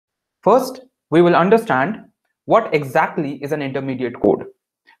First, we will understand what exactly is an intermediate code.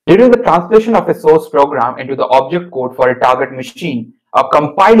 During the translation of a source program into the object code for a target machine, a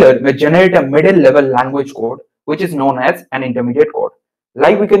compiler may generate a middle-level language code, which is known as an intermediate code.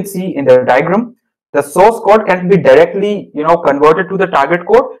 Like we can see in the diagram, the source code can be directly, converted to the target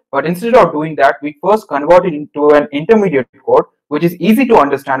code, but instead of doing that, we first convert it into an intermediate code, which is easy to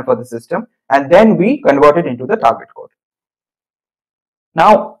understand for the system, and then we convert it into the target code.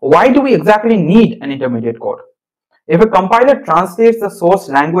 Now, why do we exactly need an intermediate code? If a compiler translates the source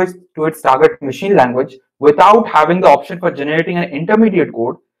language to its target machine language without having the option for generating an intermediate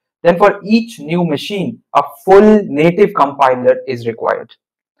code, then for each new machine, a full native compiler is required.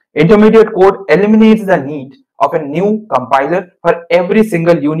 Intermediate code eliminates the need of a new compiler for every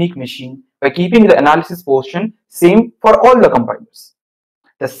single unique machine by keeping the analysis portion same for all the compilers.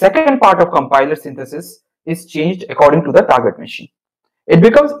 The second part of compiler synthesis is changed according to the target machine. It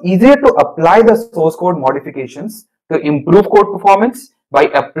becomes easier to apply the source code modifications to improve code performance by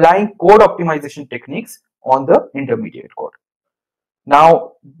applying code optimization techniques on the intermediate code.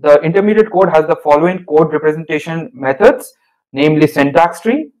 Now, the intermediate code has the following code representation methods, namely syntax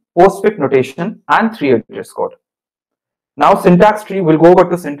tree, postfix notation, and three-address code. Now, syntax tree, we'll go over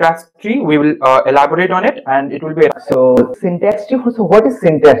to syntax tree. We will elaborate on it, and it will be so syntax tree. So, what is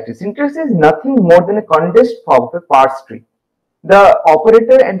syntax tree? Syntax tree is nothing more than a condensed form of a parse tree. The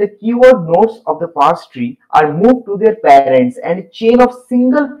operator and the keyword nodes of the parse tree are moved to their parents, and a chain of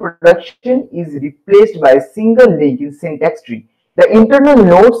single production is replaced by a single link in syntax tree. The internal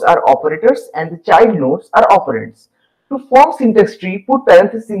nodes are operators and the child nodes are operands. To form syntax tree, put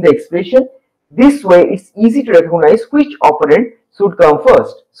parentheses in the expression. This way, it's easy to recognize which operand should come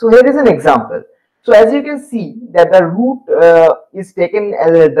first. So here is an example. So as you can see that the root is taken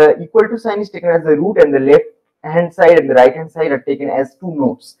as the equal to sign is taken as the root, and the left hand side and the right hand side are taken as two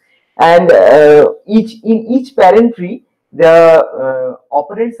nodes, and in each parent tree the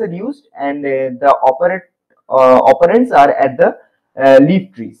operands are used, and the operands are at the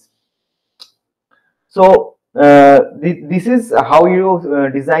leaf trees. So this is how you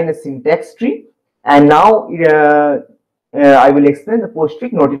design a syntax tree. And now I will explain the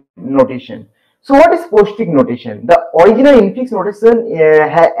postfix notation. So what is postfix notation? The original infix notation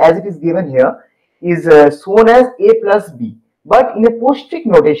as it is given here is shown as a plus b, but in a postfix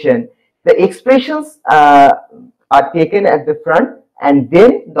notation the expressions are taken at the front and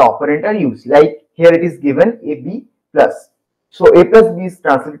then the operand are used. Like here it is given ab plus, so a plus b is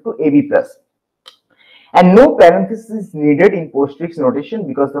translated to ab plus, and no parenthesis is needed in postfix notation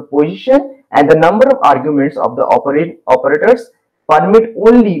because the position and the number of arguments of the operators permit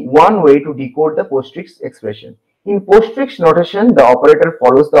only one way to decode the postfix expression. In postfix notation, the operator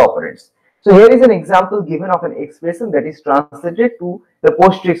follows the operands. So here is an example given of an expression that is translated to the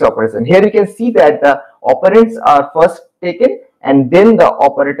postfix operation. Here you can see that the operands are first taken and then the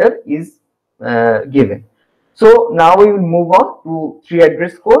operator is given. So now we will move on to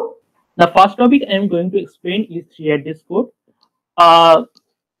three-address code. The first topic I am going to explain is three-address code.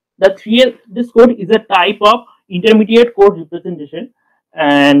 The three-address code is a type of intermediate code representation,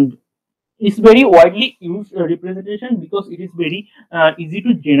 and it's very widely used representation because it is very easy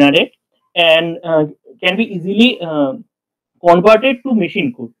to generate and can be easily converted to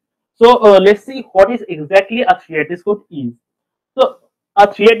machine code. So let's see what is exactly a three-address code is. So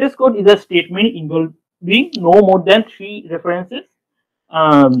a three-address code is a statement involving no more than three references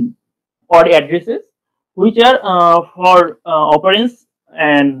or addresses, which are for operands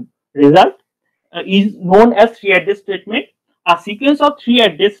and result, is known as three-address statement. A sequence of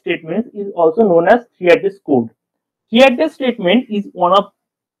three-address statements is also known as three-address code. Three-address statement is of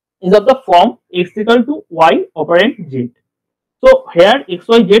the form x equal to y operand z. So here x,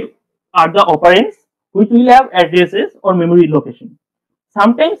 y, z are the operands which will have addresses or memory location.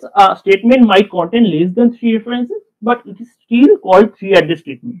 Sometimes a statement might contain less than three references, but it is still called three-address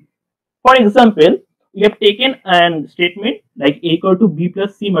statement. For example, we have taken a statement like a equal to b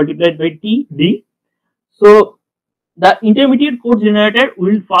plus c multiplied by t d. So the intermediate code generator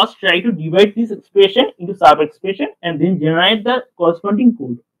will first try to divide this expression into sub-expression and then generate the corresponding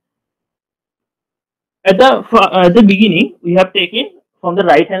code. At the beginning, we have taken from the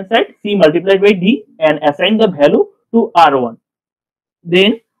right hand side c multiplied by d and assigned the value to r1.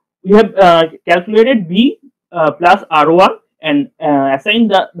 Then we have calculated b plus r1 and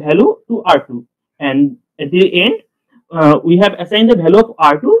assigned the value to r2. And at the end, we have assigned the value of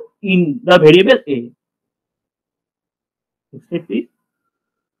r2 in the variable a. Next slide, please.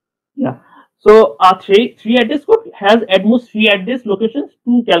 Yeah. So our three-address code has at most three address locations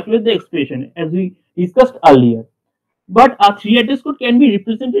to calculate the expression, as we discussed earlier. But a three-address code can be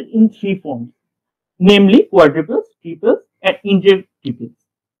represented in three forms, namely quadruples, triples, and intertriples.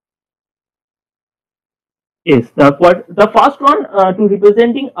 Yes, the first one to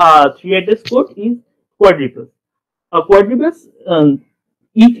representing a three-address code is quadruples. A quadruples,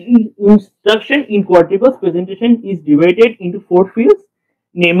 each instruction in quadruples presentation is divided into four fields,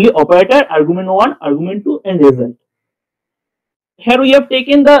 namely operator, argument 1, argument 2, and result. Here we have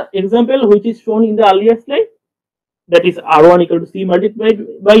taken the example which is shown in the earlier slide, that is R1 equal to C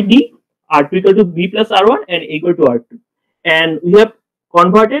multiplied by D, R2 equal to B plus R1, and A equal to R2. And we have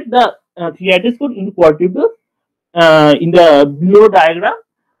converted the three address code into quadruples in the below diagram.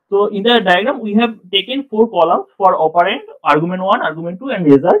 So in the diagram, we have taken four columns for operand, argument 1, argument 2, and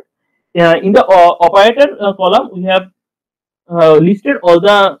result. In the operator column, we have listed all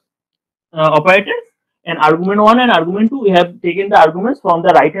the operators, and argument 1 and argument 2, we have taken the arguments from the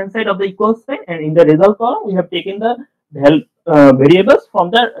right hand side of the equal sign, and in the result column, we have taken the variables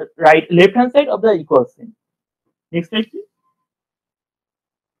from the left hand side of the equal sign. Next slide, please.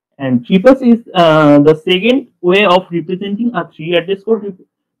 And cheapest is the second way of representing a three address code.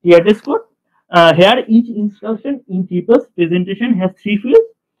 Here each instruction in cheapest presentation has three fields: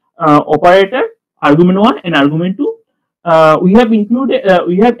 operator, argument 1, and argument 2. We have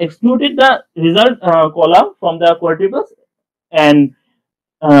excluded the result column from the quadruples, and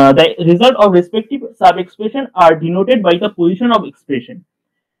the result of respective sub expression are denoted by the position of expression.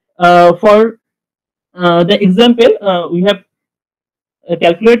 For the example, we have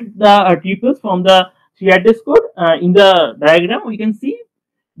calculate the triples from the three address code. In the diagram, we can see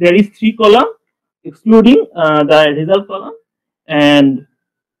there is three column excluding the result column, and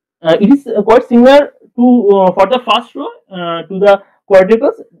it is quite similar to for the first row to the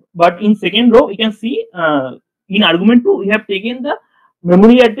quadruples, but in second row we can see in argument 2 we have taken the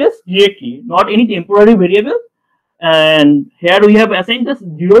memory address directly, not any temporary variable, and here we have assigned the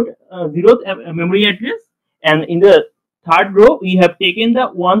zeroth memory address, and in the third row we have taken the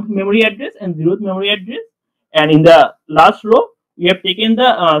 1th memory address and 0th memory address, and in the last row we have taken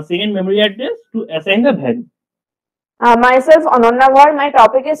the second memory address to assign the value. Myself, Ananya, my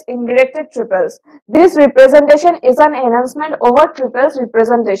topic is indirected triples. This representation is an enhancement over triples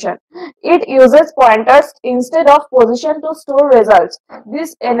representation. It uses pointers instead of position to store results.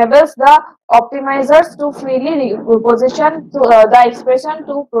 This enables the optimizers to freely reposition the expression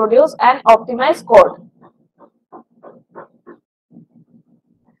to produce an optimized code.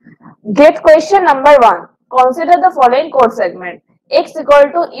 Get question number 1. Consider the following code segment: x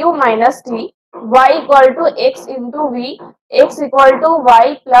equal to u minus t, y equal to x into v, x equal to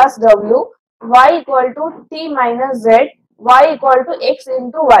y plus w, y equal to t minus z, y equal to x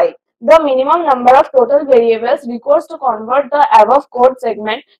into y. The minimum number of total variables requires to convert the above code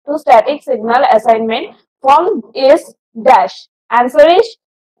segment to static signal assignment form is dash. Answer is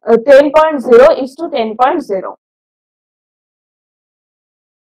 10.0 is to 10.0.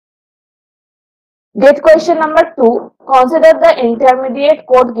 Get question number 2. Consider the intermediate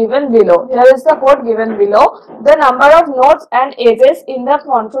code given below. Here is the code given below. The number of nodes and edges in the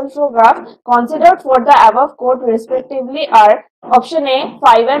control flow graph considered for the above code respectively are: option A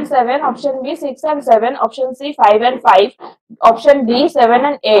 5 and 7, option B 6 and 7, option C 5 and 5, option D 7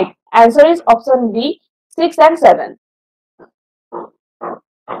 and 8. Answer is option B 6 and 7.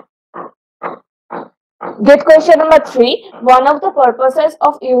 Get question number 3. One of the purposes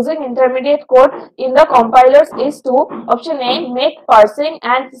of using intermediate code in the compilers is to: option A make parsing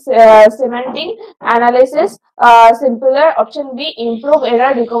and semantic analysis simpler, option B improve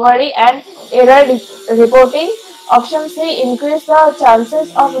error recovery and error reporting, option C increase the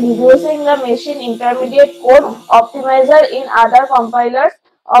chances of reducing the machine intermediate code optimizer in other compilers,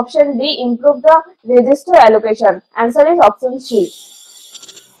 option D improve the register allocation. Answer is option C.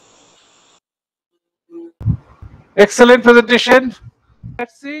 Excellent presentation.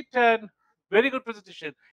 That's it, and very good presentation.